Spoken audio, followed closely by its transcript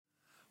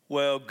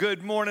Well,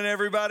 good morning,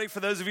 everybody. For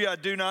those of you I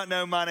do not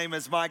know, my name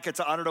is Mike. It's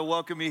an honor to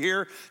welcome you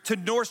here to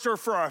Northstar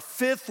for our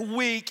fifth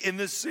week in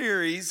this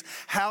series,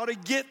 How to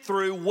Get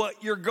Through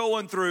What You're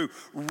Going Through,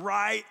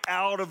 right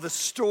out of the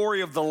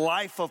story of the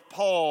life of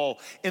Paul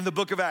in the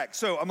book of Acts.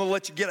 So I'm going to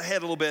let you get ahead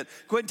a little bit.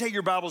 Go ahead and take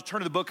your Bibles, turn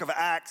to the book of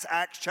Acts.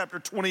 Acts chapter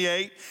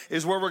 28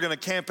 is where we're going to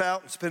camp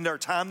out and spend our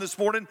time this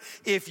morning.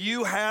 If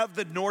you have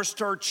the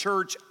Northstar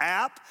Church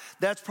app,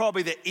 that's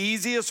probably the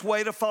easiest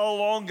way to follow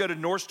along. Go to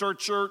Northstar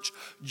Church,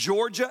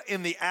 Georgia,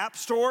 in the App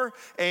Store,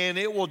 and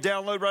it will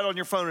download right on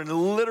your phone,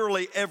 and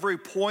literally every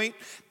point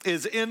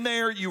is in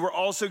there. You were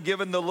also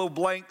given the little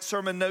blank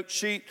sermon note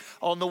sheet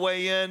on the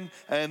way in,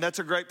 and that's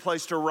a great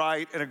place to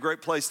write and a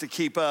great place to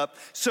keep up.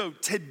 So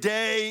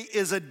today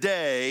is a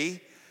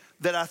day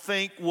that I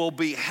think will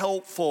be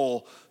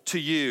helpful to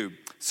you.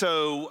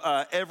 So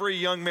every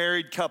young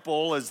married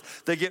couple, as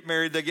they get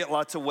married, they get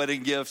lots of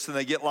wedding gifts and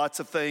they get lots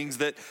of things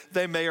that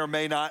they may or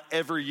may not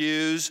ever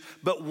use.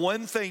 But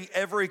one thing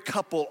every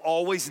couple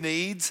always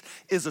needs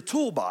is a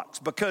toolbox,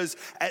 because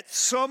at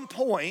some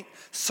point,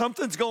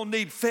 something's going to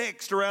need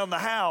fixed around the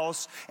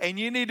house, and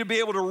you need to be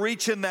able to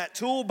reach in that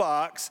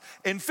toolbox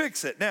and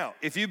fix it. Now,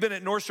 if you've been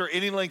at Northstar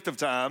any length of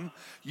time,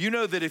 you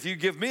know that if you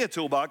give me a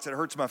toolbox, it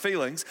hurts my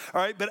feelings,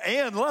 all right? But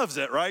Ann loves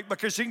it, right?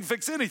 Because she can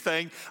fix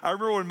anything. I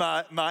remember when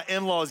my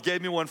in-laws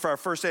gave me one for our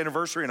first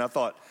anniversary, and I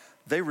thought,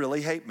 they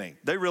really hate me.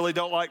 They really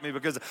don't like me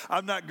because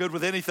I'm not good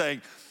with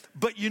anything.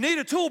 But you need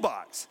a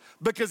toolbox,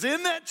 because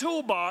in that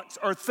toolbox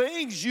are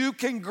things you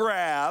can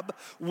grab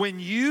when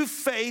you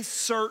face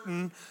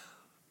certain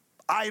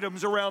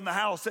items around the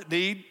house that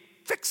need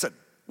fixing.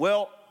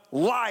 Well,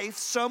 life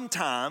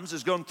sometimes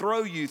is going to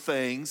throw you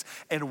things,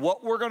 and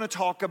what we're going to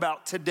talk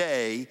about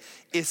today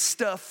is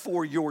stuff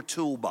for your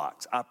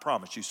toolbox, I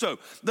promise you. So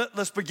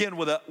let's begin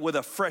with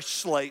a fresh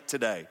slate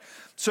today.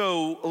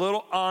 So a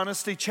little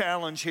honesty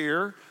challenge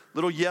here,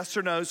 little yes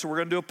or no. So we're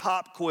going to do a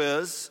pop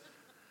quiz.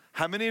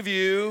 How many of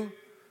you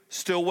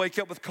still wake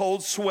up with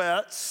cold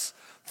sweats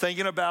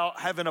thinking about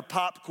having a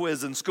pop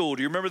quiz in school?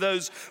 Do you remember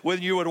those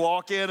when you would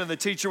walk in and the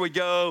teacher would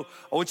go,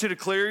 I want you to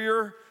clear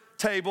your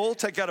table,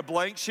 take out a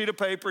blank sheet of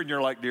paper, and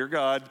you're like, dear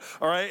God,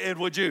 all right, and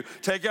would you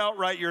take out,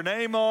 write your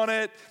name on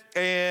it,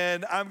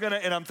 and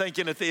I'm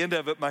thinking at the end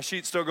of it, my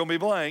sheet's still gonna be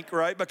blank,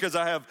 right, because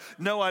I have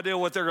no idea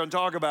what they're gonna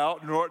talk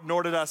about,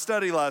 nor did I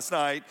study last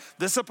night.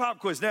 This is a pop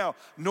quiz. Now,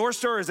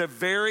 Northstar is a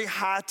very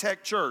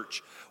high-tech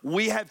church.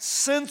 We have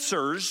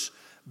sensors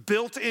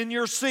built in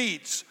your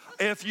seats.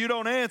 If you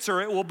don't answer,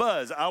 it will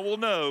buzz. I will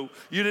know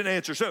you didn't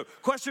answer. So,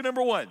 question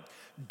number one,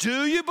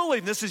 do you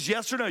believe, this is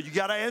yes or no, you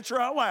gotta answer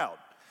out loud.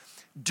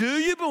 Do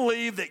you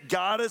believe that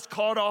God is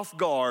caught off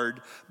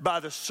guard by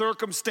the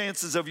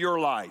circumstances of your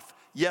life?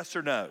 Yes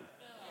or no?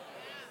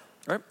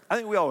 All right? I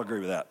think we all agree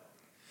with that.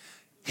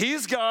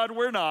 He's God,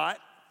 we're not.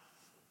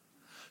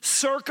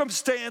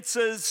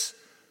 Circumstances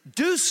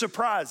do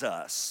surprise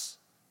us,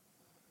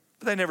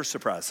 but they never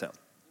surprise him.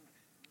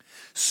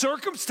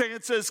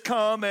 Circumstances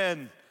come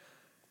and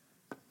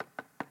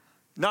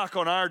knock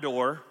on our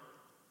door,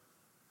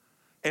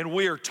 and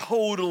we are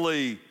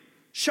totally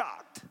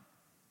shocked.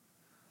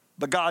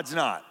 But God's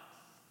not.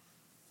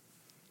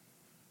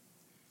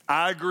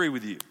 I agree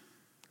with you.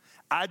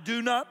 I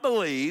do not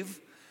believe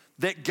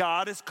that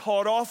God is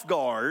caught off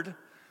guard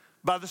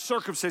by the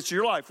circumstances of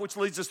your life, which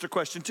leads us to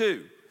question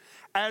two.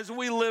 As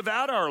we live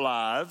out our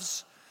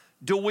lives,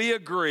 do we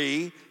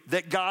agree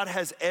that God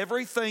has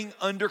everything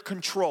under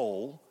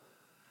control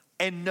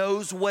and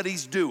knows what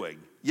he's doing?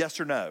 Yes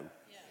or no?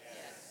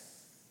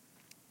 Yes.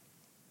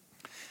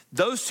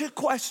 Those two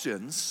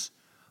questions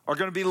are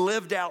going to be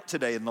lived out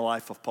today in the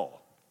life of Paul.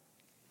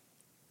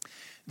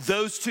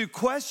 Those two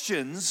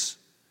questions,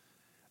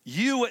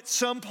 you at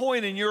some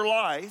point in your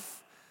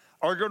life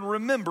are going to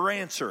remember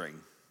answering,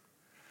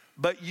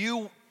 but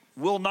you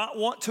will not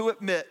want to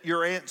admit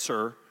your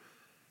answer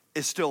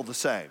is still the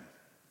same.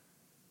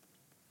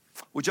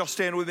 Would y'all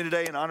stand with me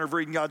today in honor of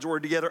reading God's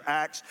word together?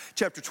 Acts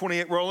chapter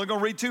 28. We're only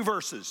going to read two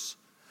verses,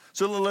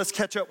 so let's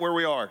catch up where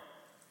we are.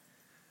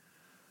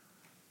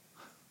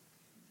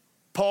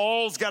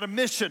 Paul's got a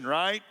mission,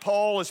 right?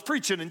 Paul is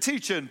preaching and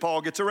teaching.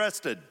 Paul gets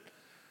arrested.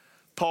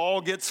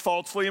 Paul gets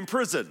falsely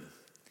imprisoned.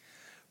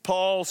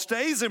 Paul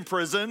stays in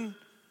prison.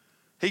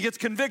 He gets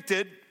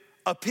convicted,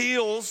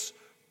 appeals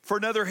for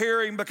another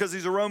hearing because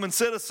he's a Roman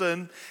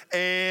citizen,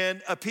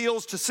 and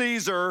appeals to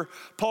Caesar.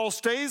 Paul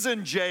stays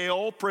in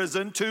jail,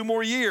 prison, 2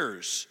 more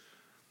years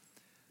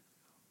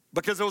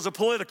because it was a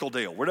political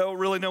deal. We don't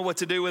really know what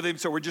to do with him,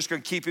 so we're just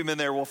going to keep him in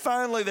there. Well,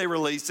 finally they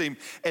release him,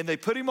 and they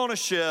put him on a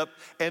ship,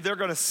 and they're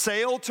going to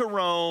sail to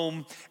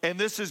Rome, and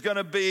this is going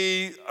to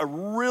be a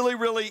really,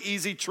 really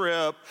easy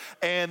trip,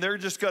 and they're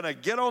just going to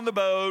get on the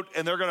boat,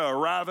 and they're going to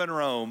arrive in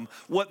Rome.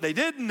 What they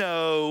didn't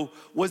know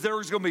was there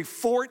was going to be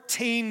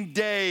 14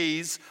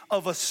 days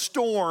of a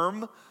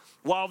storm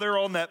while they're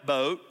on that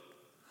boat.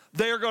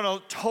 They are going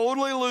to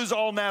totally lose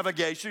all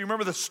navigation. You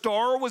remember the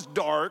star was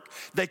dark.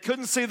 They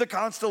couldn't see the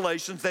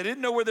constellations. They didn't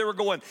know where they were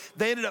going.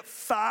 They ended up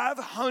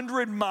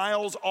 500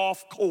 miles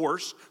off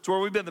course. That's where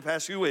we've been the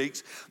past few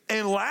weeks.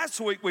 And last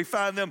week we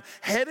find them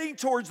heading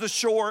towards the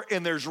shore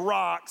and there's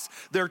rocks.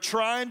 They're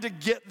trying to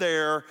get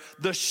there.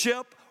 The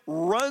ship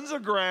runs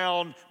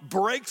aground,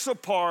 breaks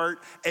apart,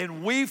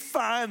 and we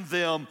find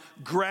them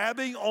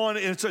grabbing on,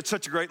 and it's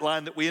such a great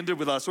line that we ended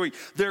with last week.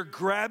 They're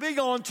grabbing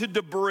onto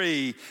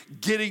debris,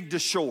 getting to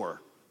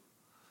shore.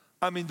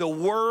 I mean, the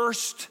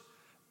worst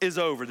is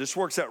over. This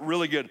works out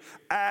really good.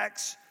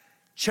 Acts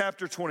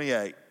chapter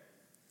 28.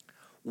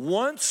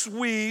 Once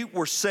we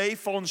were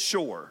safe on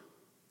shore,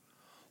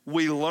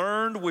 we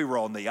learned we were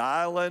on the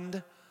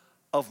island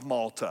of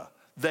Malta.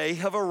 They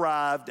have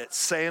arrived at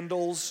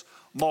Sandals,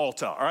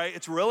 Malta, all right?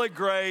 It's really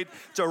great.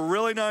 It's a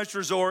really nice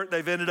resort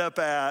they've ended up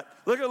at.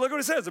 Look what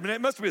it says. I mean,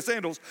 it must be a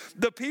Sandals.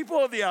 The people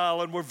of the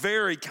island were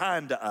very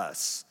kind to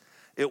us.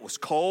 It was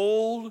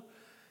cold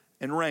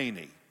and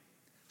rainy,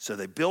 so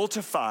they built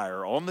a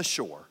fire on the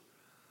shore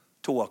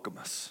to welcome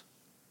us.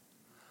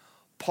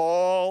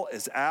 Paul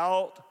is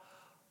out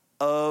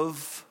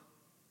of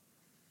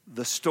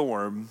the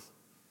storm,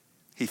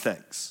 he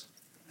thinks.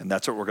 And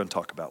that's what we're going to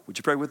talk about. Would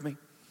you pray with me?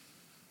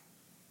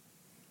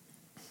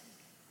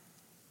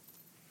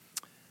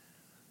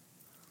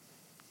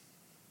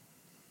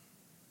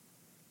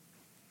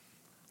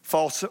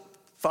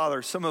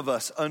 Father, some of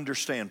us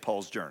understand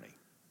Paul's journey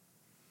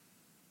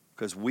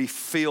because we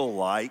feel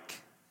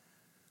like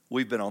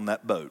we've been on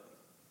that boat.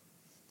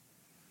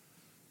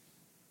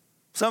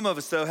 Some of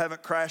us, though,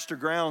 haven't crashed or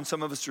drowned.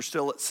 Some of us are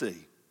still at sea.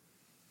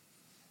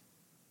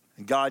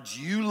 And God,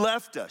 you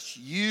left us.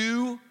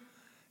 You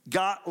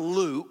got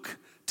Luke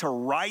to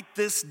write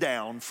this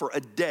down for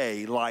a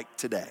day like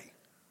today.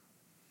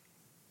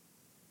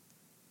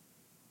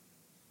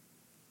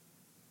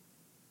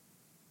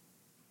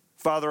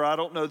 Father, I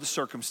don't know the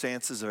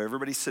circumstances of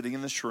everybody sitting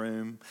in this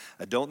room.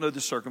 I don't know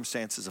the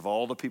circumstances of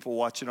all the people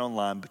watching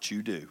online, but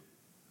you do.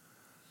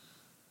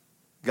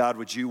 God,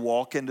 would you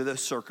walk into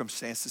those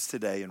circumstances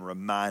today and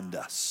remind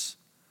us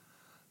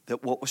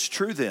that what was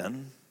true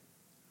then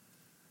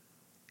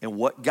and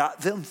what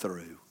got them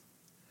through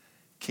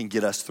can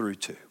get us through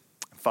too.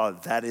 Father,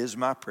 that is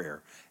my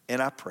prayer,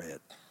 and I pray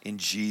it in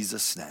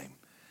Jesus' name.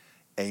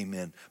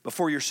 Amen.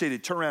 Before you're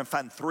seated, turn around,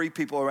 find 3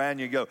 people around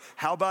you and go,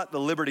 how about the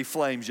Liberty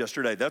Flames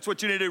yesterday? That's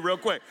what you need to do real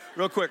quick,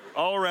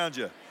 all around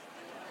you.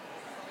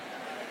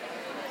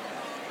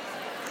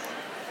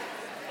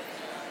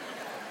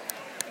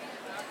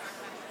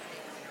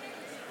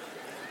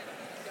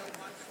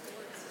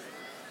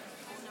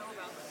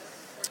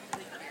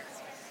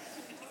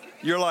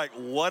 You're like,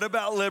 what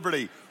about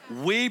Liberty?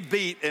 We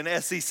beat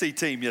an SEC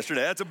team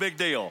yesterday. That's a big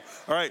deal.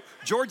 All right.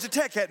 Georgia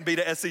Tech hadn't beat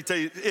an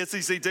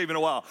SEC team in a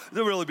while. It's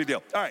a really big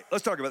deal. All right.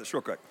 Let's talk about this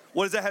real quick.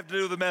 What does that have to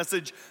do with the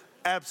message?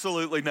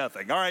 Absolutely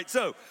nothing. All right.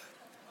 So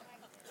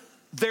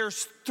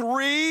there's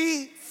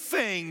 3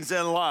 things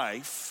in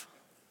life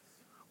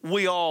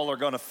we all are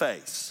going to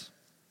face.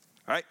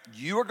 All right.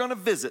 You are going to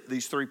visit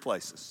these 3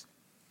 places.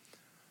 I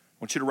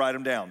want you to write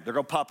them down. They're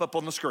going to pop up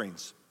on the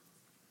screens.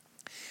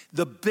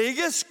 The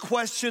biggest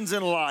questions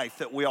in life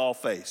that we all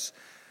face.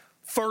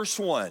 First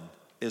one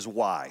is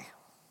why?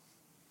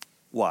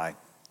 Why?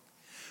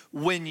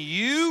 When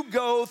you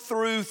go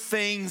through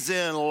things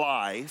in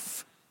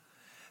life,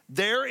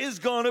 there is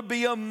going to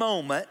be a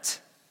moment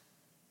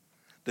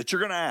that you're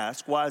going to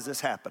ask, why is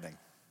this happening?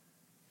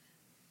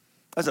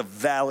 That's a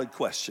valid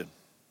question.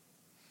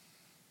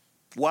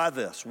 Why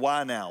this?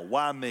 Why now?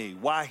 Why me?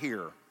 Why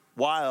here?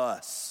 Why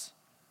us?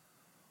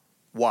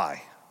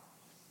 Why?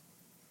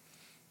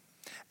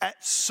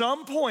 At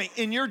some point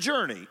in your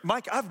journey,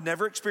 Mike, I've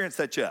never experienced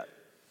that yet.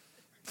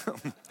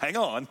 Hang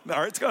on, all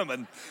right, it's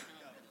coming.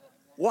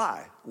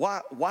 Why?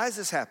 Why is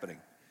this happening?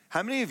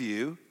 How many of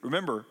you,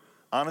 remember,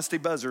 honesty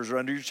buzzers are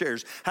under your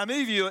chairs. How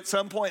many of you at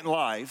some point in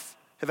life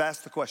have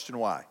asked the question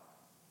why?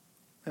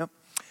 Yep.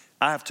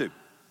 I have too.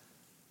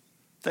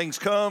 Things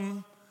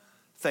come,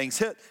 things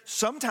hit.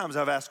 Sometimes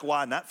I've asked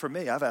why, not for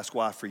me, I've asked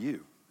why for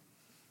you.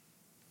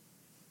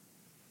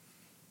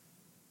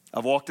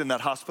 I've walked in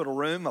that hospital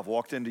room. I've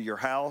walked into your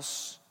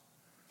house.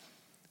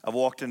 I've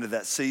walked into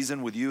that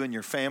season with you and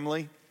your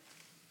family.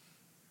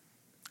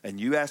 And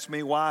you ask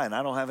me why, and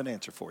I don't have an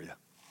answer for you.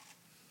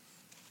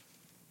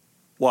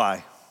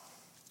 Why?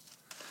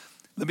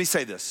 Let me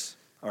say this.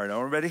 All right,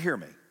 everybody hear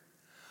me.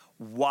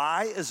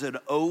 Why is an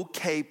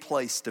okay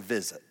place to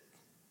visit?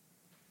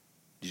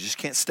 You just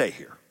can't stay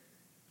here.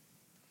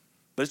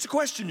 But it's a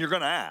question you're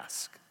going to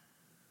ask.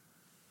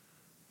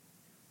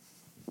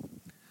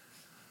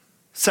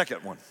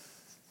 Second one,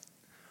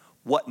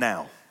 what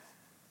now?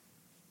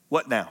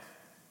 What now?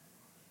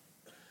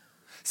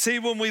 See,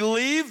 when we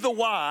leave the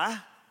why,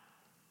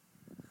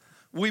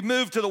 we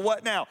move to the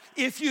what now.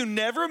 If you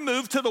never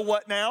move to the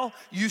what now,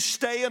 you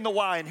stay in the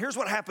why. And here's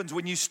what happens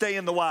when you stay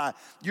in the why.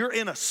 You're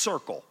in a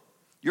circle.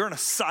 You're in a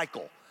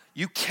cycle.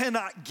 You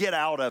cannot get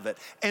out of it.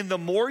 And the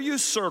more you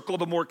circle,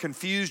 the more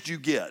confused you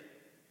get.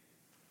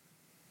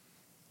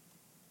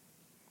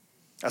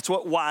 That's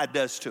what why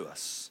does to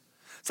us.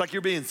 It's like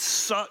you're being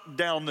sucked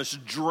down this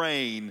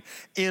drain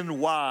in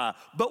why.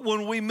 But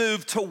when we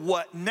move to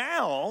what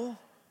now,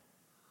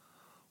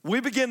 we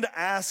begin to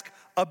ask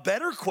a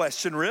better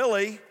question,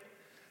 really.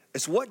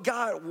 Is what's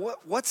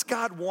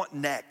God want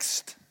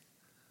next?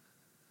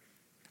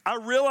 I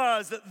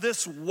realize that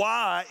this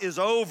why is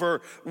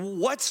over.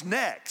 What's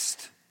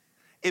next?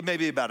 It may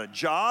be about a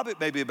job. It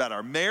may be about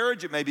our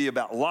marriage. It may be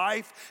about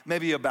life. It may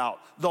be about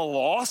the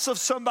loss of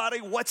somebody.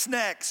 What's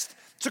next?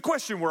 It's a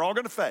question we're all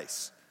going to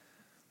face.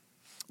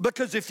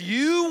 Because if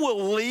you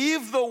will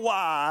leave the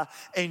why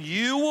and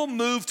you will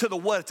move to the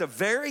what, it's a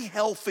very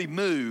healthy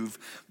move,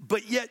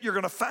 but yet you're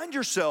going to find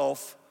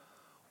yourself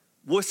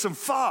with some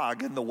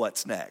fog in the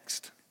what's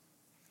next.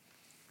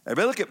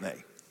 Everybody look at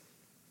me.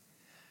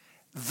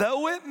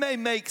 Though it may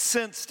make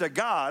sense to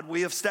God,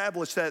 we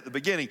established that at the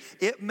beginning,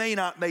 it may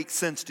not make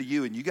sense to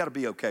you, and you got to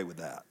be okay with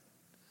that.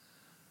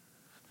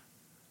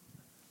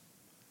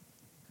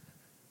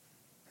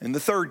 And the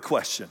third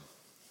question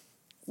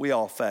we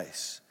all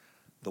face,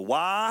 the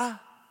why,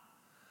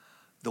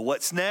 the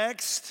what's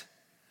next,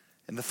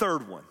 and the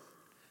third one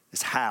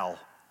is how.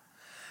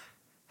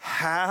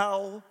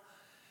 How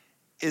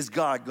is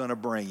God going to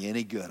bring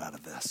any good out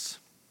of this?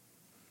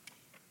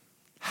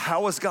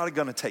 How is God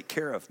going to take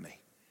care of me?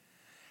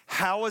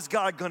 How is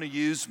God going to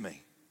use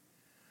me?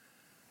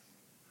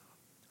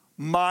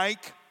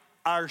 Mike,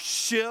 our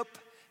ship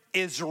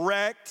is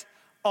wrecked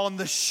on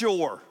the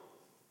shore.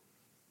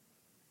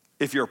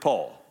 If you're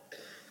Paul.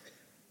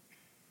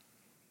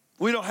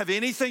 We don't have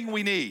anything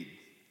we need.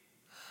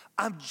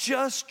 I'm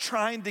just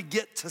trying to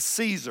get to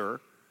Caesar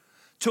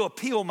to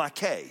appeal my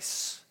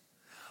case.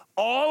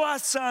 All I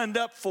signed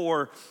up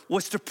for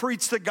was to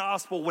preach the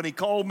gospel when he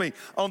called me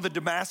on the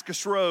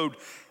Damascus Road.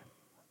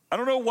 I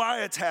don't know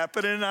why it's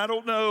happening. I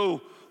don't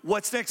know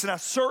what's next, and I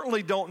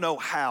certainly don't know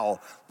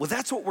how. Well,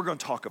 that's what we're going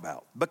to talk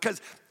about, because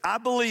I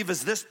believe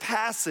as this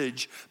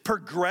passage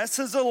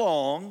progresses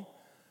along,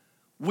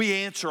 we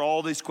answer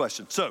all these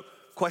questions. So,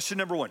 question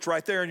number one, it's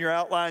right there in your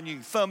outline. You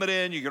can thumb it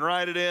in, you can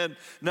write it in.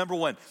 Number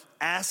one,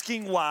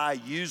 asking why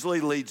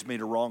usually leads me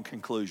to wrong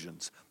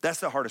conclusions.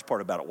 That's the hardest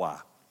part about it, why.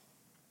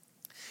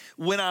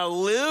 When I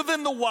live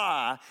in the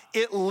why,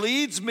 it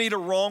leads me to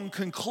wrong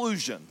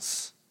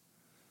conclusions.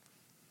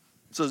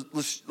 So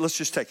let's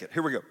just take it.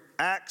 Here we go.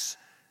 Acts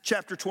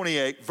chapter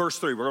 28, verse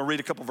 3. We're going to read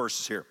a couple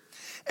verses here.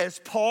 As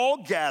Paul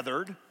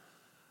gathered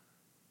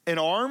an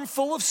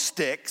armful of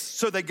sticks,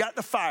 so they got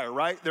the fire,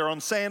 right? They're on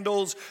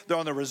sandals, they're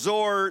on the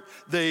resort,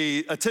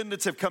 the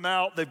attendants have come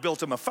out, they've built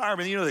them a fire. I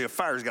mean, you know, the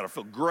fire's got to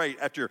feel great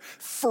after you're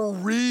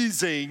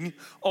freezing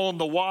on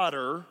the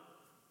water.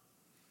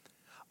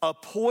 A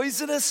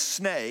poisonous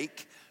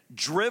snake,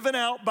 driven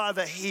out by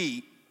the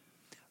heat,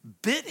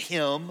 bit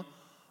him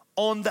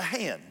on the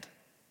hand.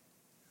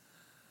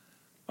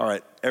 All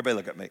right, everybody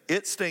look at me.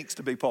 It stinks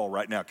to be Paul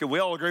right now. Can we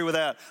all agree with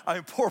that? I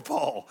mean, poor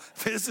Paul.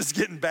 This is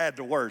getting bad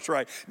to worse,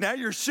 right? Now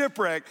you're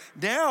shipwrecked.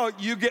 Now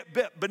you get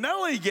bit. But not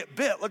only you get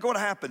bit, look what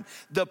happened.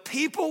 The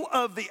people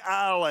of the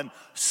island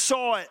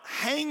saw it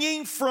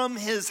hanging from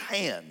his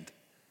hand.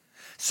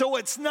 So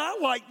it's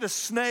not like the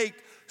snake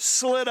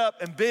slid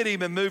up and bit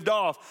him and moved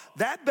off.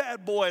 That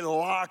bad boy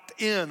locked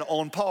in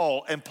on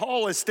Paul, and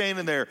Paul is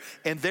standing there,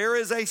 and there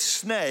is a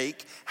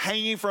snake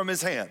hanging from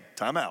his hand.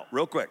 Time out,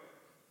 real quick.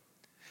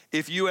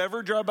 If you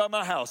ever drive by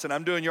my house and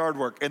I'm doing yard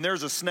work and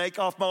there's a snake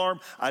off my arm,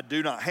 I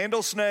do not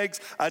handle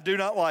snakes. I do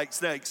not like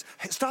snakes.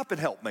 Stop and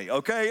help me,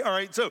 okay? All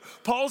right, so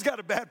Paul's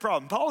got a bad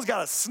problem. Paul's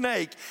got a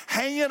snake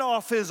hanging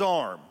off his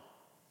arm.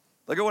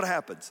 Look at what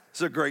happens.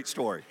 It's a great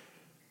story.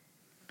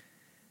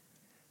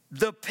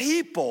 The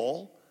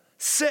people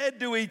said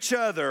to each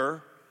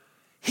other,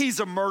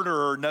 he's a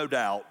murderer, no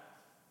doubt.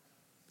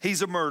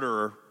 He's a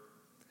murderer.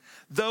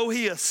 Though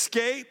he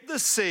escaped the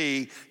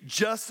sea,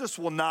 justice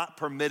will not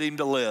permit him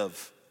to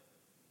live.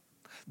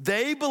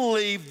 They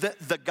believed that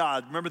the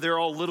God, remember they're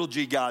all little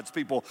g gods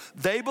people,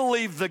 they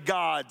believed the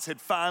gods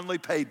had finally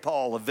paid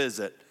Paul a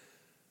visit.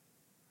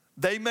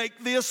 They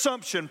make the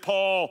assumption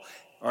Paul,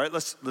 all right,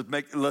 let's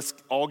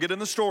all get in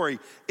the story.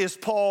 Is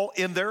Paul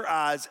in their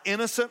eyes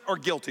innocent or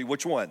guilty?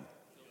 Which one?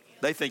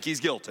 They think he's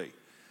guilty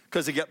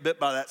because he got bit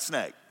by that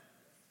snake.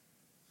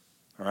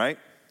 All right,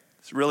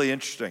 it's really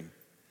interesting.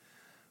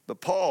 But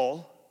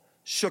Paul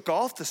shook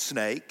off the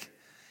snake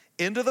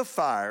into the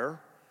fire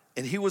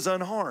and he was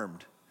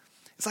unharmed.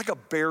 It's like a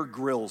Bear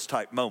Grylls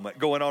type moment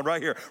going on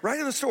right here, right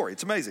in the story.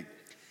 It's amazing.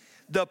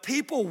 The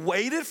people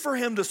waited for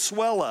him to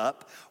swell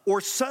up or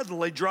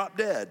suddenly drop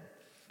dead.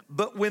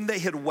 But when they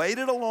had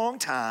waited a long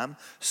time,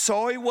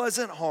 saw he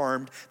wasn't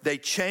harmed, they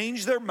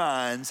changed their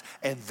minds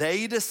and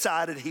they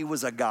decided he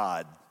was a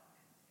god.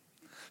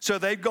 So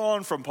they've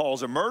gone from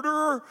Paul's a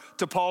murderer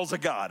to Paul's a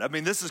god. I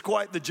mean, this is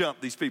quite the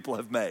jump these people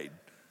have made.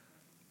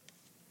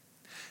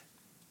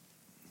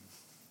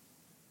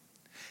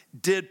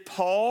 Did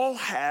Paul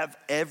have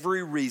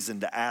every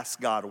reason to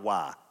ask God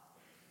why?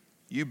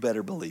 You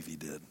better believe he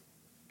did.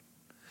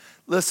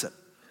 Listen,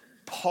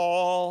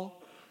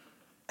 Paul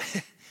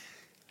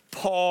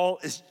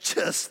is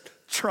just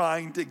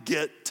trying to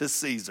get to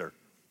Caesar.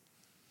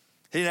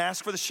 He didn't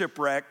ask for the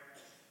shipwreck.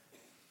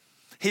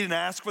 He didn't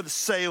ask for the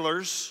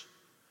sailors.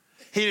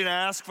 He didn't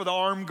ask for the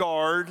armed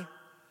guard.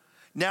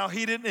 Now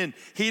he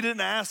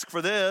didn't ask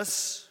for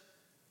this.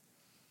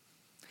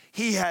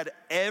 He had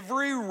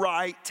every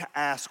right to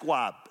ask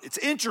why. It's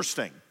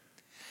interesting.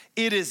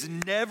 It is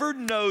never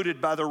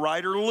noted by the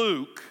writer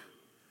Luke,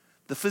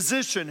 the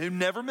physician who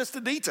never missed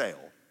a detail.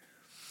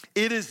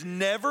 It is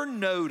never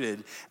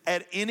noted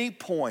at any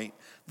point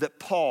that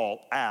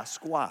Paul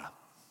asked why.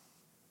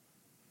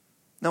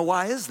 Now,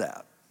 why is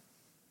that?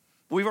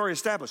 We've already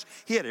established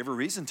he had every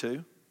reason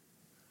to.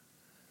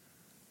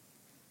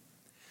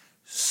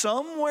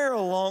 Somewhere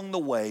along the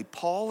way,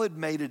 Paul had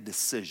made a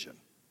decision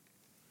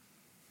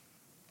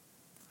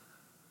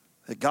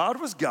that God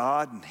was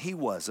God and he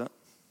wasn't.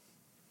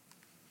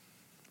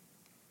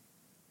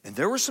 And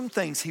there were some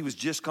things he was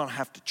just going to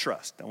have to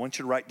trust. I want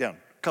you to write down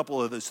a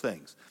couple of those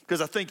things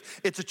because I think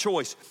it's a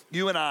choice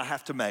you and I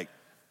have to make.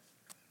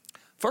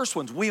 First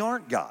one's we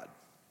aren't God.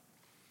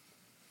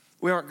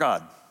 We aren't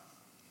God.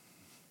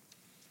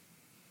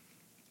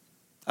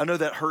 I know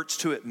that hurts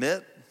to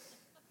admit,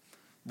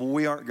 but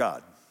we aren't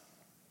God.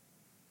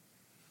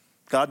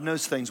 God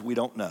knows things we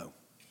don't know.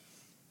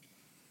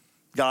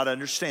 God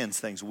understands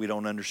things we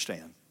don't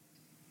understand.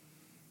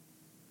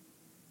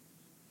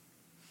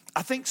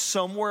 I think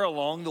somewhere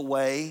along the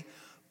way,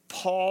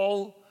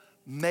 Paul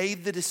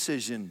made the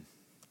decision,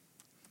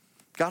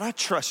 God, I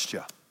trust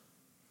you.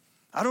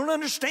 I don't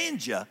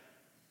understand you,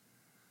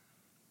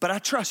 but I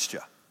trust you.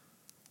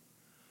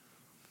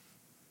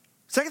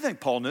 Second thing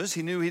Paul knew is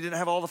he knew he didn't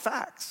have all the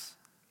facts.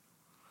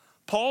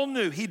 Paul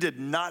knew he did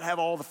not have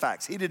all the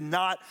facts. He did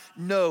not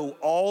know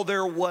all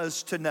there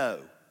was to know.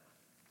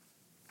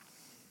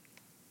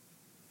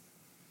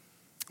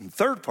 And the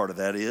third part of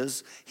that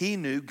is he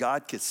knew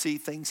God could see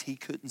things he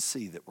couldn't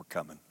see that were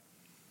coming.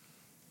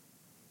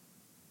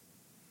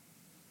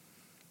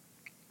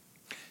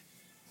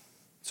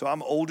 So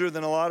I'm older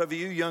than a lot of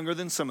you, younger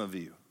than some of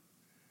you.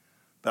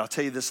 But I'll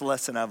tell you this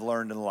lesson I've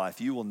learned in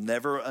life. You will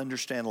never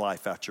understand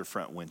life out your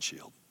front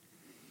windshield.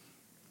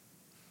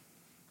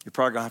 You're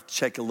probably going to have to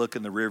take a look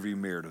in the rearview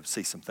mirror to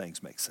see some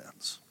things make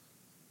sense.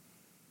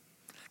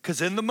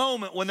 Because in the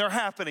moment when they're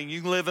happening,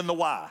 you can live in the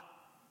why.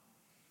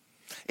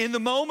 In the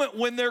moment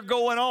when they're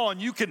going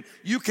on, you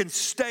can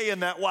stay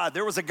in that why.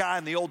 There was a guy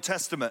in the Old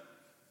Testament.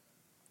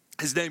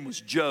 His name was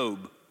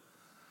Job.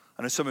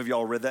 I know some of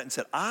y'all read that and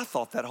said, I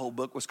thought that whole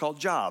book was called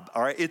Job.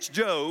 All right, it's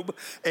Job.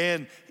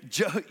 And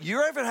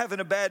you're ever having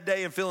a bad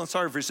day and feeling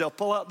sorry for yourself,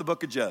 pull out the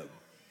book of Job.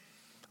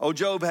 Oh,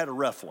 Job had a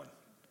rough one.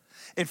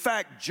 In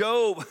fact,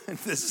 Job,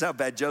 this is how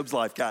bad Job's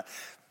life got.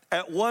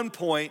 At one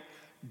point,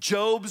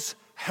 Job's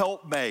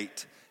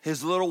helpmate,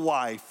 his little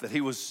wife that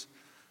he was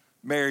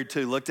married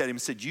to, looked at him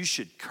and said, you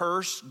should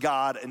curse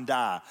God and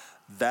die.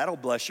 That'll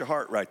bless your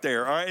heart right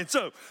there. All right, and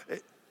so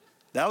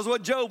that was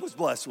what Job was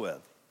blessed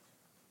with.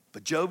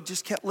 But Job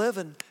just kept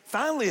living.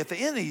 Finally, at the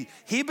end,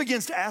 he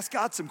begins to ask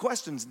God some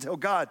questions and tell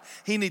God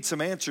he needs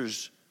some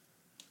answers.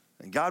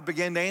 And God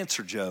began to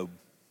answer Job.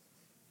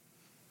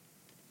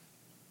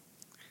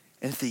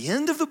 And at the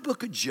end of the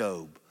book of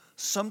Job,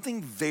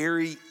 something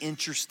very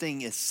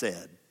interesting is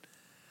said.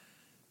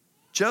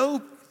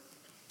 Job,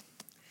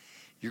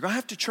 you're going to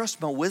have to trust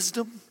my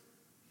wisdom.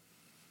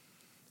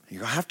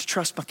 You're going to have to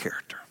trust my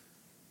character.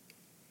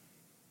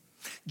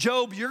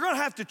 Job, you're going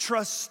to have to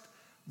trust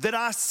that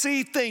I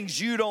see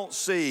things you don't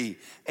see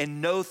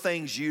and know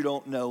things you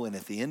don't know. And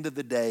at the end of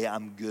the day,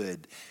 I'm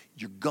good.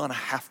 You're going to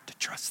have to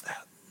trust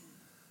that.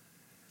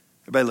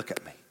 Everybody look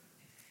at me.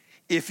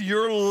 If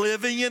you're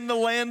living in the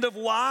land of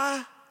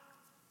why,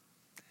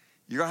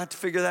 you're going to have to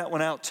figure that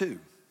one out too.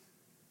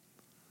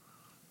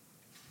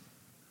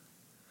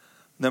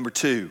 Number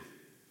two,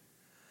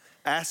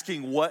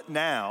 asking what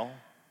now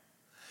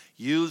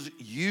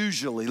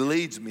usually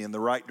leads me in the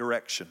right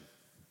direction.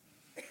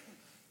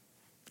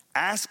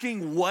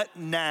 Asking what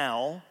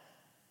now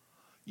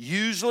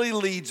usually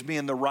leads me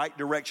in the right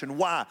direction.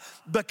 Why?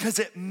 Because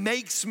it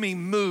makes me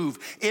move.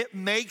 It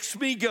makes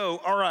me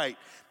go, all right,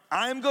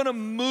 I'm going to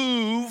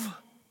move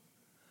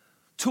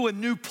to a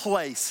new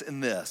place in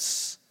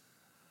this.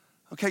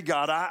 Okay,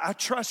 God, I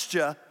trust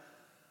you.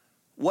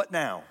 What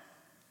now?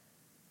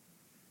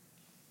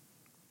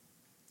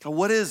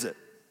 What is it?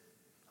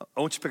 I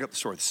want you to pick up the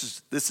story.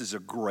 This is a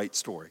great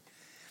story.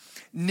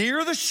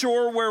 Near the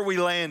shore where we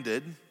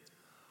landed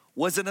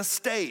was an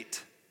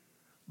estate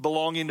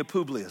belonging to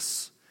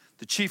Publius,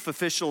 the chief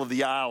official of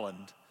the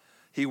island.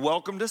 He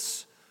welcomed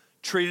us,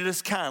 treated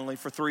us kindly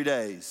for 3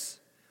 days.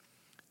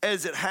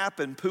 As it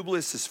happened,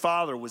 Publius'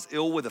 father was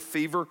ill with a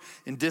fever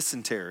and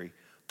dysentery.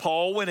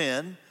 Paul went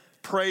in,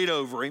 prayed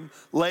over him,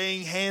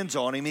 laying hands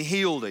on him, he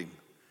healed him.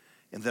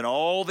 And then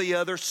all the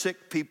other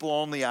sick people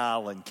on the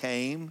island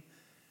came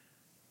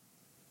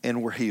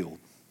and were healed.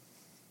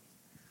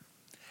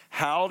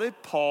 How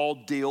did Paul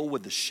deal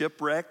with the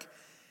shipwreck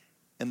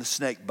and the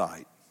snake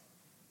bite?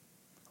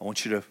 I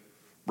want you to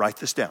write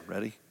this down.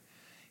 Ready?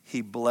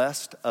 He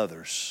blessed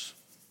others.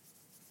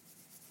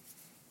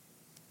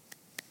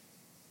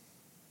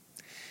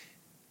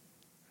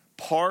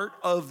 Part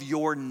of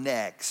your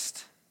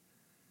next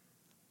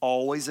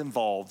always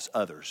involves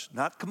others.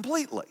 Not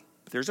completely,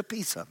 but there's a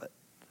piece of it.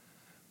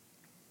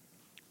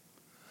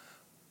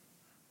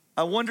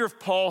 I wonder if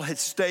Paul had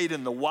stayed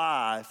in the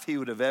why, if he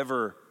would have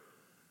ever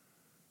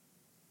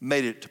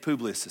made it to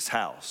Publius'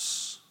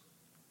 house.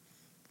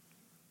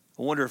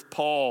 I wonder if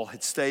Paul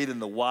had stayed in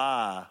the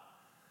why,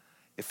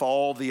 if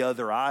all the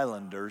other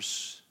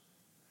islanders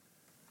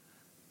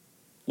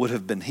would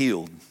have been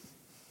healed.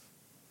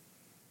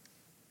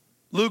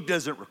 Luke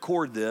doesn't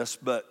record this,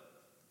 but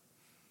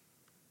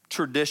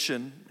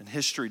tradition and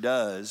history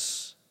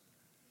does,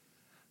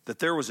 that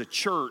there was a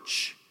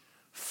church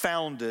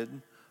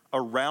founded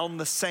around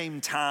the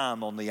same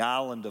time on the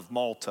island of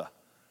Malta,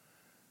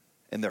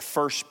 and their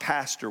first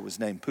pastor was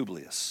named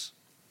Publius.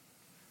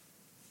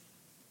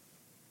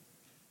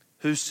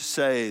 Who's to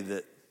say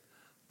that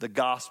the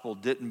gospel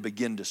didn't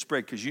begin to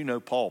spread? Because you know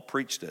Paul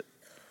preached it.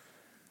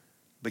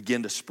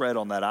 Begin to spread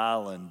on that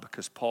island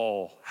because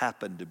Paul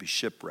happened to be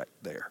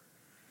shipwrecked there.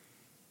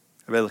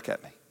 Everybody look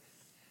at me.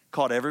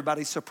 Caught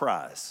everybody's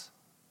surprise,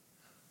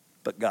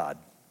 but God.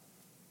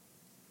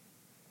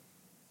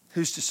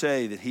 Who's to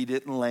say that he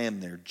didn't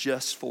land there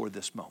just for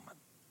this moment?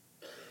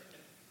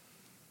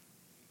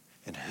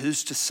 And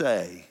who's to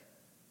say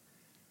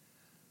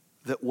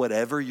that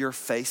whatever you're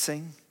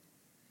facing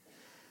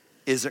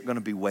isn't going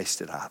to be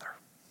wasted either?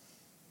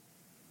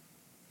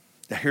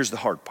 Now here's the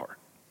hard part.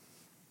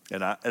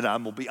 And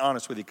I'm going to be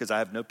honest with you because I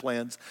have no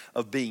plans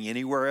of being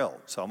anywhere else.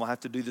 So I'm going to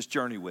have to do this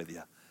journey with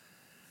you.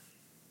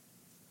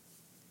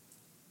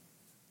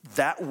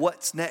 That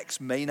what's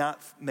next may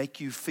not make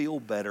you feel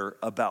better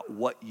about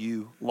what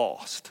you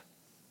lost.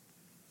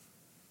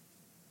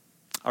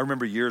 I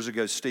remember years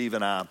ago, Steve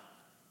and I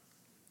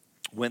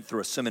went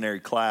through a seminary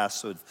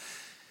class with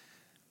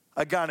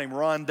a guy named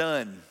Ron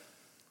Dunn.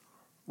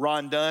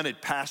 Ron Dunn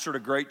had pastored a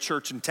great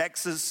church in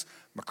Texas,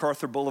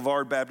 MacArthur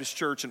Boulevard Baptist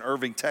Church in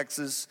Irving,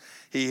 Texas.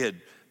 He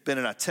had been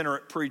an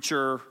itinerant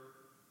preacher.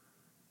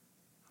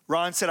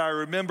 Ron said, I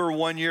remember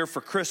one year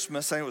for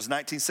Christmas, I think it was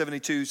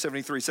 1972,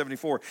 73,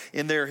 74,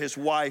 in there his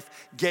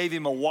wife gave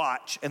him a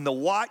watch, and the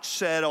watch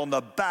said on the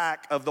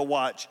back of the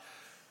watch,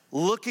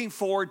 looking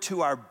forward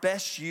to our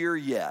best year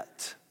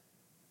yet.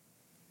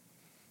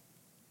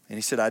 And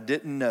he said, I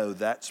didn't know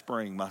that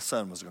spring my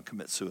son was going to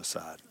commit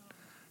suicide,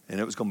 and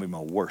it was going to be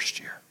my worst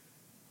year.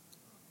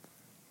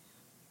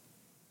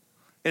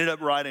 Ended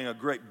up writing a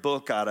great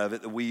book out of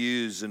it that we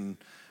use and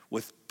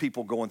with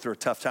people going through a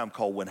tough time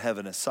called When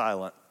Heaven is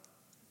Silent.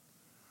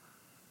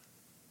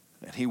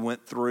 And he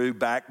went through,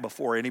 back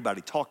before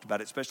anybody talked about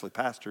it, especially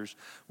pastors,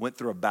 went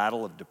through a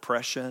battle of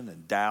depression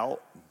and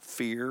doubt and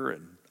fear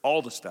and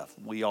all the stuff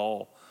we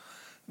all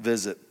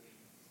visit.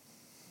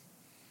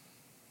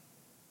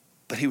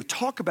 But he would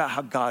talk about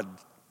how God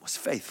was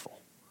faithful.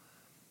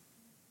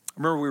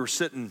 I remember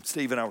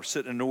Steve and I were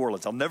sitting in New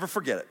Orleans. I'll never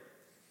forget it.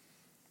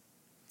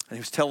 And he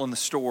was telling the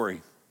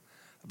story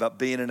about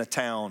being in a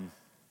town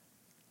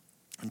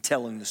and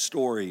telling the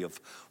story of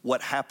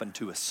what happened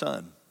to his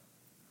son.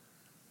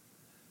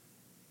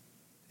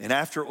 And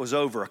after it was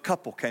over, a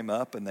couple came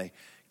up and they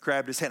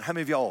grabbed his hand. How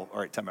many of y'all, all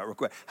right, time out real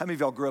quick. How many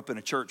of y'all grew up in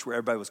a church where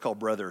everybody was called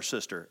brother or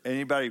sister?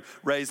 Anybody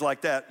raised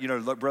like that? You know,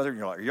 look, brother, and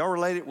you're like, are y'all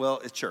related? Well,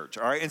 it's church,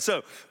 all right? And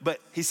so, but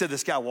he said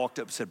this guy walked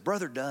up and said,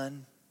 Brother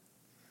Dunn,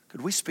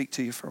 could we speak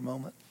to you for a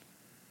moment?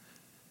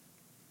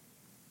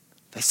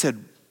 They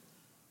said,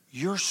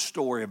 your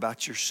story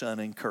about your son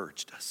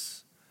encouraged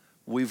us.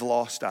 We've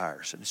lost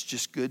ours, and it's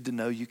just good to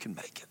know you can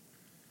make it.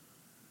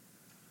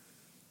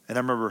 And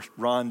I remember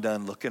Ron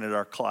Dunn looking at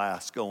our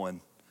class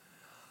going,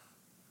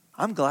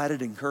 I'm glad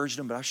it encouraged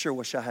him, but I sure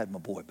wish I had my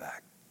boy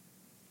back.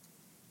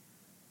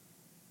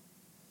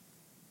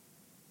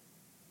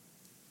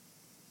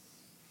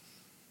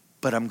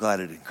 But I'm glad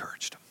it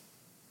encouraged him.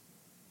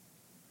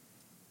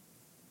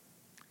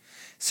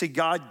 See,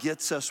 God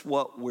gets us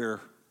what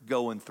we're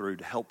going through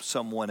to help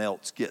someone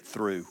else get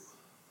through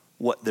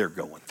what they're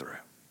going through.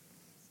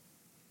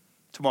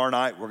 Tomorrow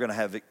night, we're going to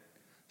have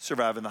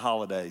Surviving the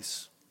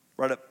Holidays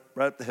right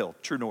up the hill,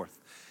 True North.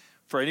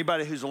 For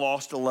anybody who's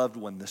lost a loved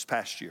one this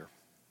past year,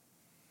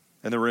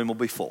 and the room will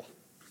be full.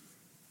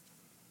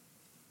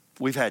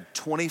 We've had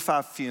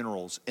 25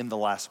 funerals in the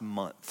last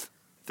month.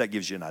 That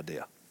gives you an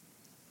idea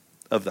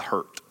of the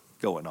hurt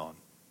going on.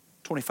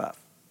 25.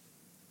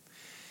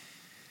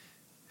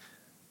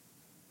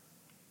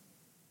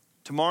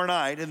 Tomorrow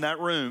night in that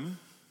room,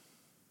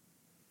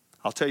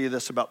 I'll tell you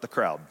this about the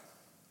crowd.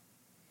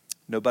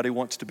 Nobody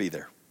wants to be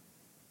there.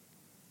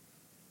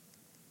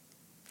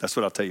 That's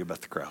what I'll tell you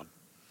about the crowd.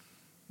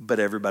 But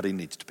everybody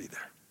needs to be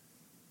there.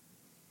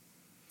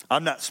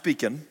 I'm not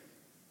speaking.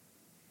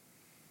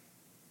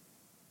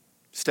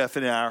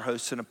 Stephanie and I are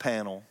hosting a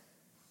panel.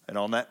 And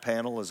on that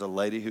panel is a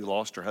lady who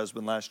lost her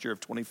husband last year of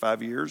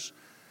 25 years.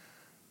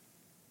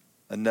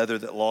 Another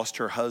that lost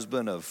her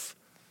husband of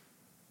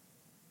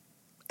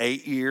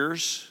 8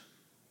 years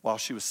while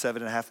she was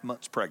 7.5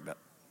 months pregnant.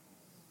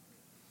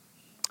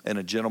 And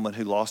a gentleman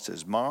who lost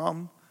his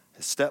mom,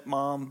 his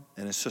stepmom,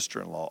 and his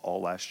sister-in-law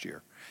all last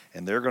year.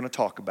 And they're going to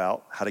talk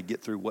about how to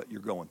get through what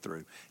you're going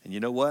through. And you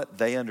know what?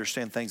 They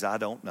understand things I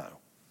don't know.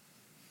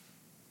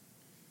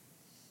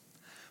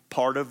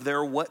 part of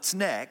their what's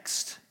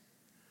next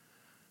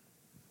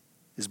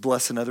is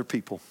blessing other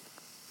people.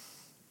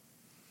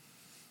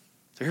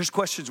 So here's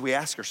questions we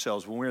ask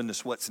ourselves when we're in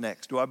this what's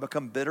next. Do I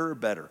become bitter or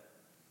better?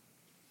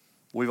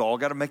 We've all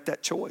got to make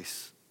that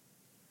choice.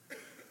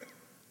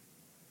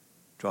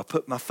 Do I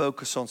put my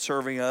focus on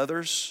serving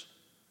others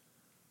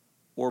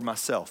or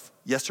myself?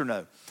 Yes or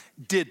no?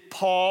 Did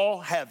Paul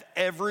have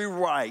every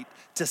right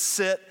to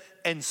sit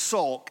and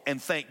sulk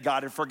and think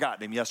God had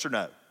forgotten him? Yes or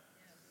no?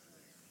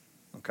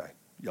 Okay,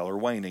 y'all are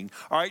waning.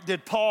 All right,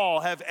 did Paul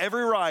have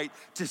every right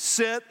to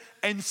sit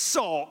and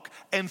sulk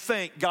and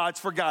think God's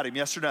forgot him?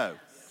 Yes or no?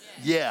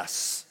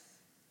 Yes.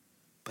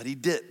 But he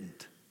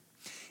didn't.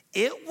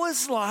 It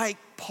was like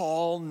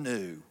Paul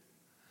knew,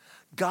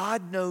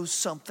 God knows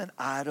something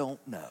I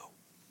don't know.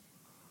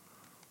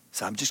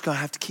 So I'm just going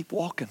to have to keep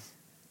walking.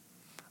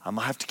 I'm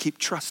going to have to keep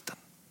trusting.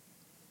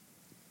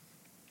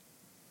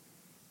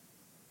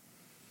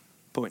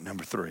 Point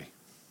number 3.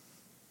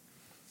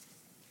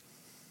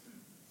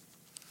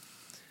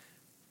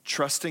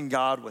 Trusting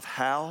God with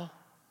how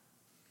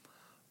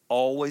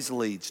always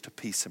leads to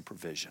peace and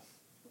provision.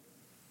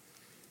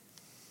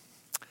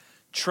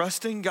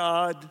 Trusting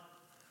God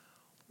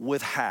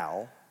with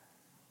how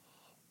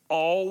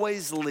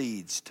always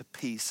leads to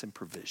peace and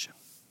provision.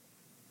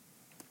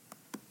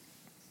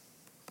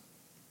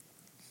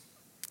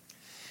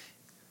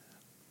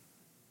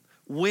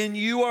 When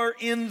you are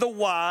in the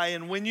why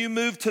and when you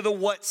move to the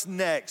what's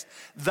next,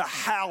 the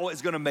how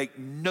is going to make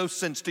no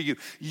sense to you.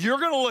 You're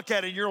going to look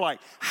at it and you're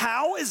like,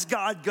 how is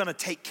God going to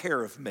take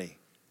care of me?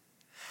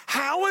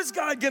 How is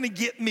God going to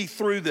get me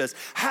through this?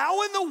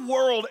 How in the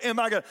world am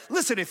I going to,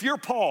 listen, if you're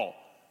Paul,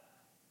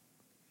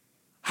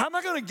 how am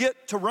I going to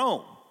get to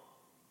Rome?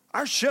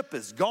 Our ship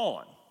is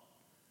gone.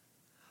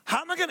 How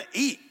am I going to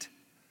eat?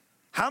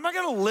 How am I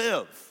going to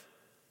live?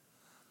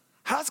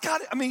 How's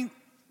God,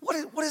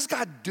 what is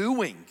God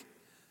doing?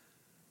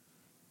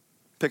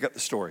 Pick up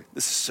the story.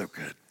 This is so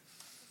good.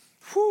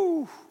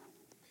 Whew.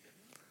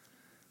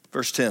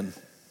 Verse 10.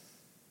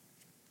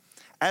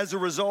 As a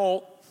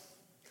result,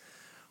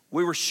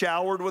 we were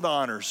showered with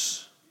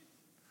honors.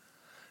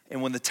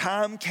 And when the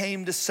time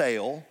came to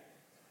sail,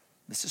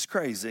 this is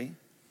crazy,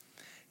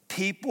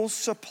 people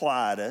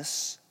supplied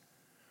us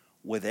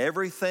with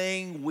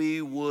everything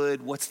we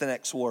would, what's the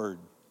next word?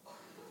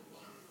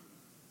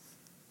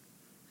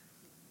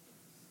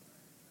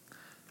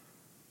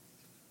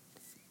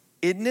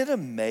 Isn't it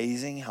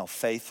amazing how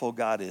faithful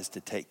God is to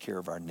take care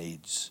of our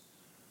needs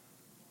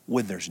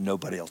when there's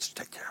nobody else to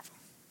take care of them?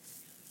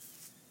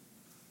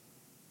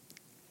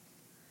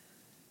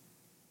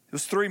 It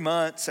was 3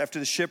 months after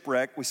the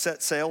shipwreck, we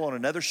set sail on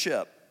another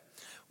ship.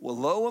 Well,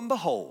 lo and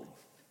behold,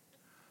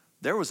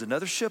 there was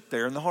another ship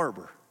there in the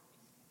harbor.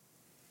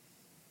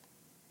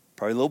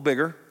 Probably a little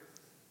bigger,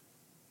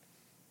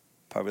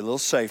 probably a little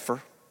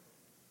safer.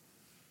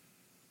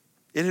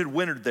 It had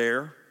wintered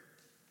there,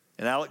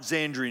 an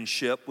Alexandrian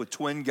ship with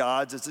twin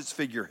gods as its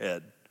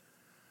figurehead.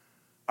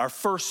 Our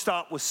first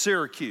stop was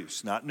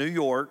Syracuse, not New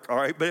York, all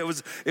right, but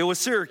it was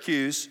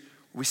Syracuse.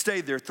 We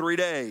stayed there 3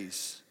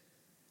 days.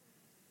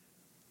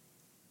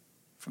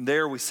 From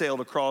there, we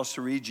sailed across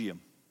to Rhegium.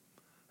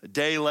 A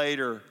day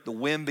later, the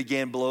wind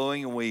began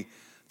blowing, and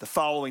the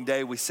following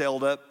day, we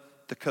sailed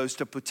up the coast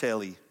of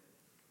Puteoli.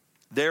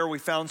 There, we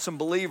found some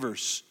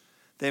believers.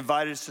 They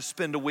invited us to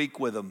spend a week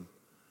with them,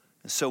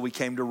 and so we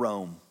came to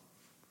Rome.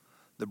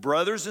 The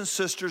brothers and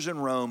sisters in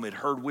Rome had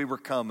heard we were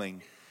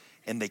coming,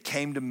 and they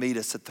came to meet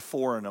us at the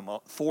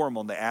forum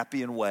on the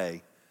Appian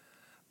Way.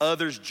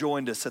 Others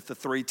joined us at the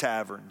 3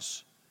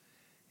 taverns.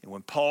 And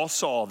when Paul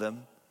saw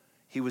them,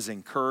 he was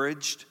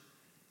encouraged,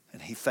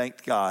 and he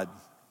thanked God.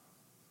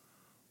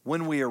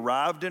 When we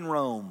arrived in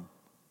Rome,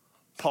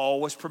 Paul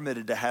was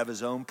permitted to have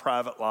his own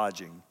private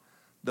lodging,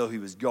 though he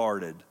was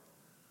guarded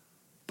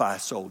by a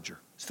soldier.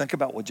 So think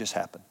about what just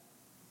happened.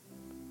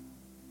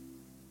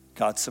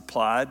 God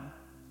supplied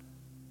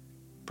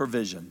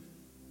provision.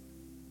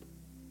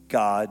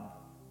 God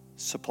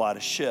supplied a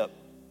ship.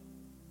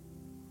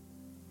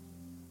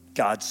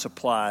 God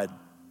supplied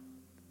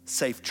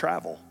safe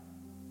travel.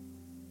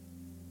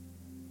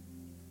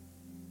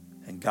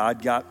 And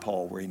God got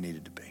Paul where he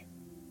needed to be.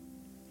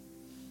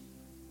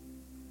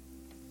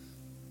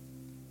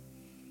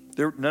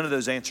 None of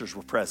those answers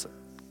were present.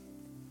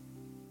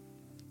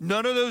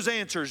 None of those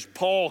answers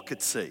Paul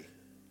could see.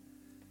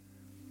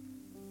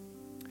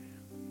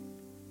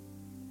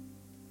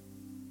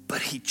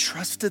 But he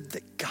trusted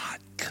that God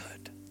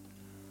could.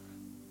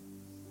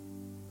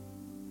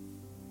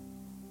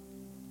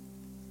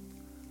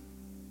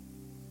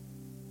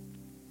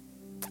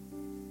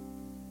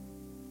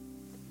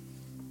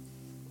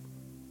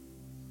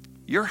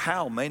 Your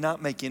how may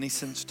not make any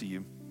sense to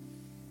you.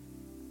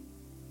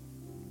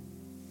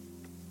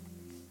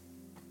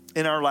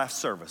 In our last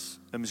service,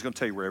 I'm just going to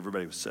tell you where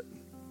everybody was sitting.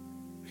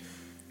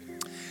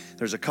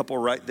 There's a couple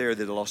right there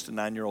that lost a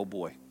 9-year-old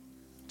boy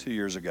 2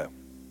 years ago.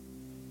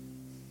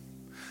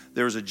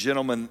 There was a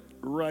gentleman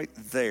right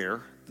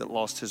there that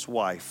lost his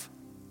wife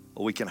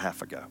a week and a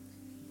half ago.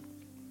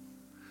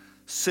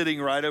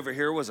 Sitting right over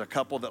here was a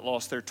couple that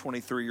lost their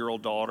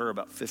 23-year-old daughter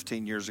about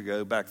 15 years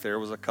ago. Back there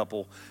was a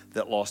couple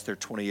that lost their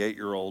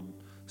 28-year-old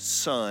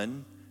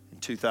son in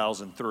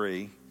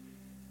 2003.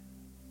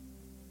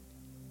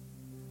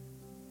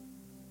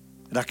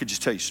 And I could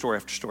just tell you story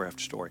after story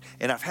after story.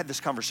 And I've had this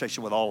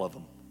conversation with all of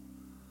them.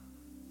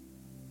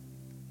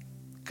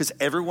 Because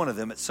every one of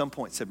them at some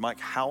point said,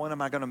 Mike, how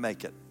am I going to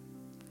make it?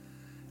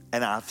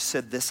 And I've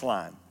said this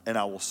line, and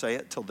I will say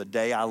it till the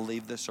day I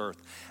leave this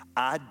earth.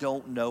 I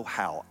don't know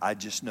how. I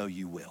just know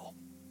you will.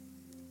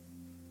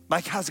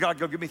 Mike, how's God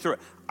going to get me through it?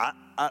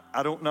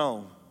 I don't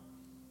know.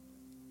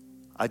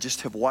 I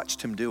just have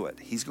watched him do it.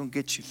 He's going to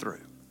get you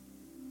through.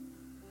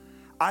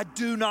 I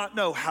do not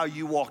know how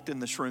you walked in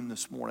this room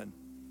this morning.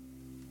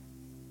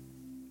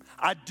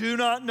 I do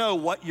not know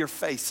what you're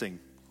facing.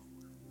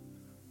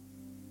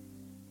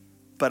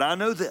 But I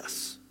know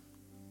this.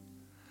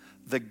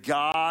 The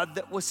God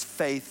that was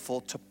faithful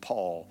to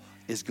Paul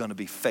is going to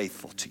be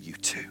faithful to you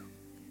too.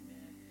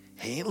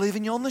 He ain't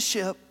leaving you on the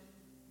ship.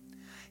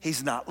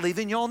 He's not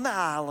leaving you on the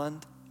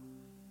island.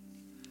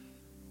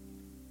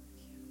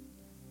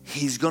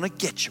 He's going to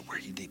get you where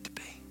you need to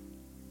be.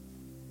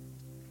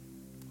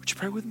 Would you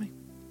pray with me?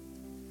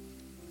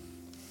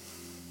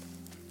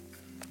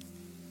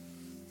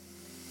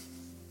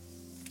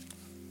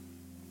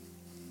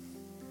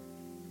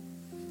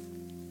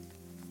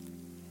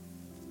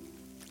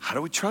 How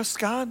do we trust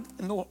God?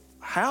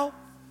 How?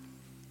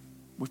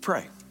 We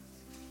pray.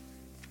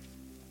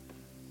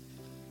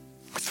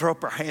 We throw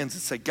up our hands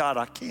and say, God,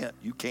 I can't.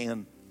 You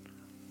can.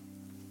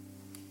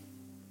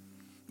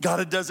 God,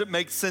 it doesn't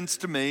make sense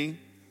to me.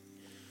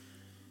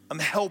 I'm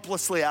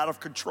helplessly out of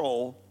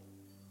control.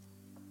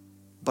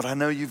 But I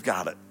know you've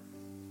got it.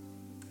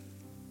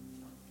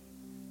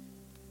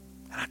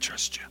 And I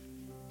trust you.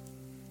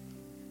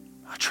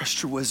 I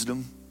trust your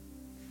wisdom.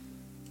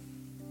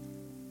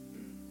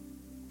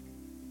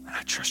 And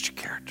I trust your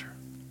character.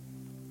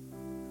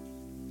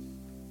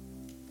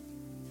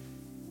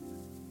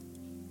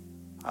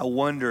 I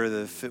wonder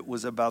if it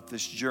was about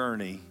this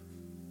journey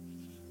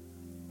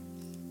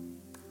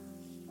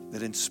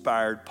that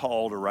inspired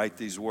Paul to write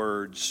these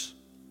words.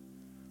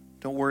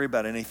 Don't worry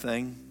about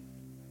anything.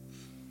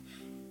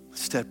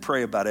 Instead,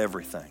 pray about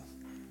everything.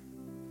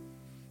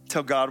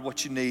 Tell God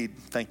what you need.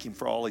 Thank him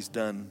for all he's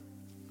done.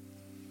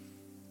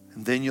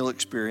 And then you'll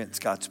experience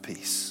God's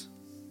peace,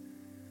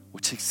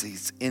 which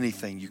exceeds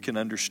anything you can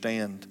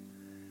understand.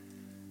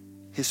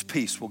 His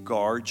peace will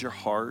guard your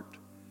heart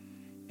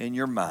and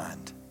your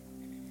mind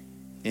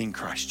in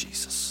Christ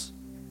Jesus.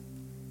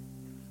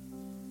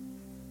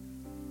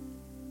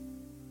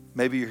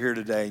 Maybe you're here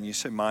today and you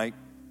say, Mike,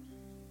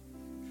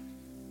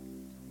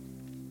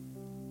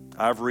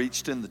 I've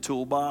reached in the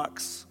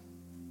toolbox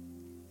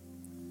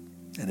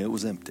and it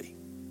was empty.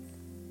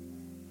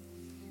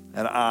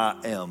 And I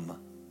am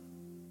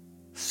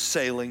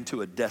sailing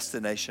to a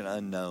destination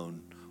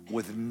unknown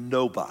with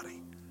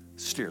nobody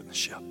steering the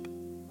ship.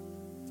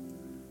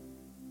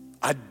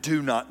 I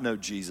do not know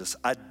Jesus.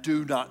 I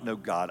do not know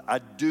God. I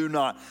do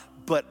not,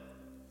 but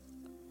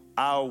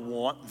I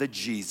want the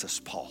Jesus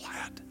Paul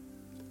had.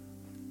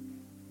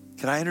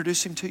 Can I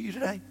introduce him to you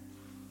today?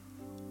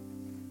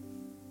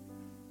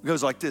 It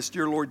goes like this.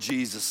 Dear Lord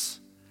Jesus,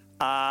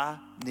 I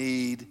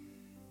need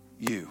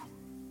you.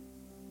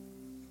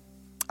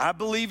 I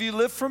believe you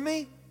lived for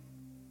me.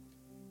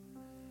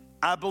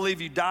 I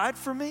believe you died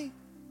for me.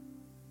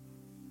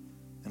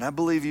 And I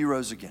believe you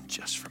rose again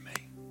just for me.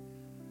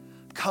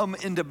 Come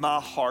into my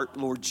heart,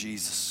 Lord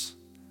Jesus.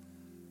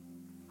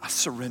 I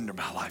surrender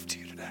my life to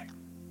you today.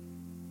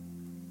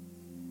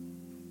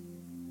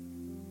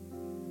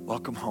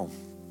 Welcome home.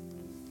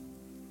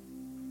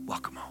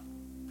 Welcome home.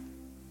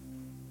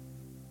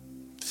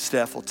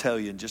 Steph will tell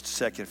you in just a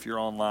second, if you're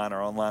online,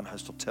 our online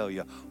host will tell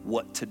you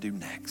what to do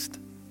next.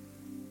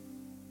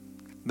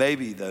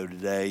 Maybe, though,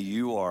 today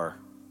you're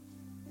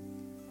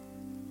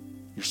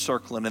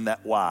circling in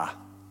that why.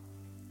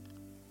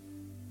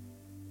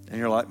 And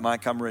you're like,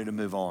 Mike, I'm ready to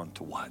move on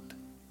to what?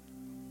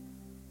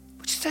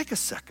 But just take a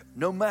second.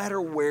 No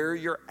matter where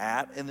you're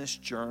at in this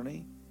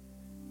journey,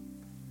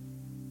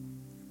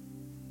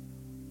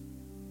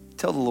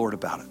 tell the Lord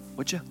about it,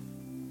 would you?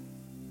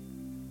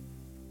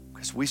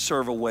 Because we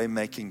serve a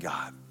way-making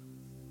God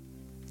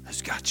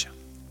who's got you.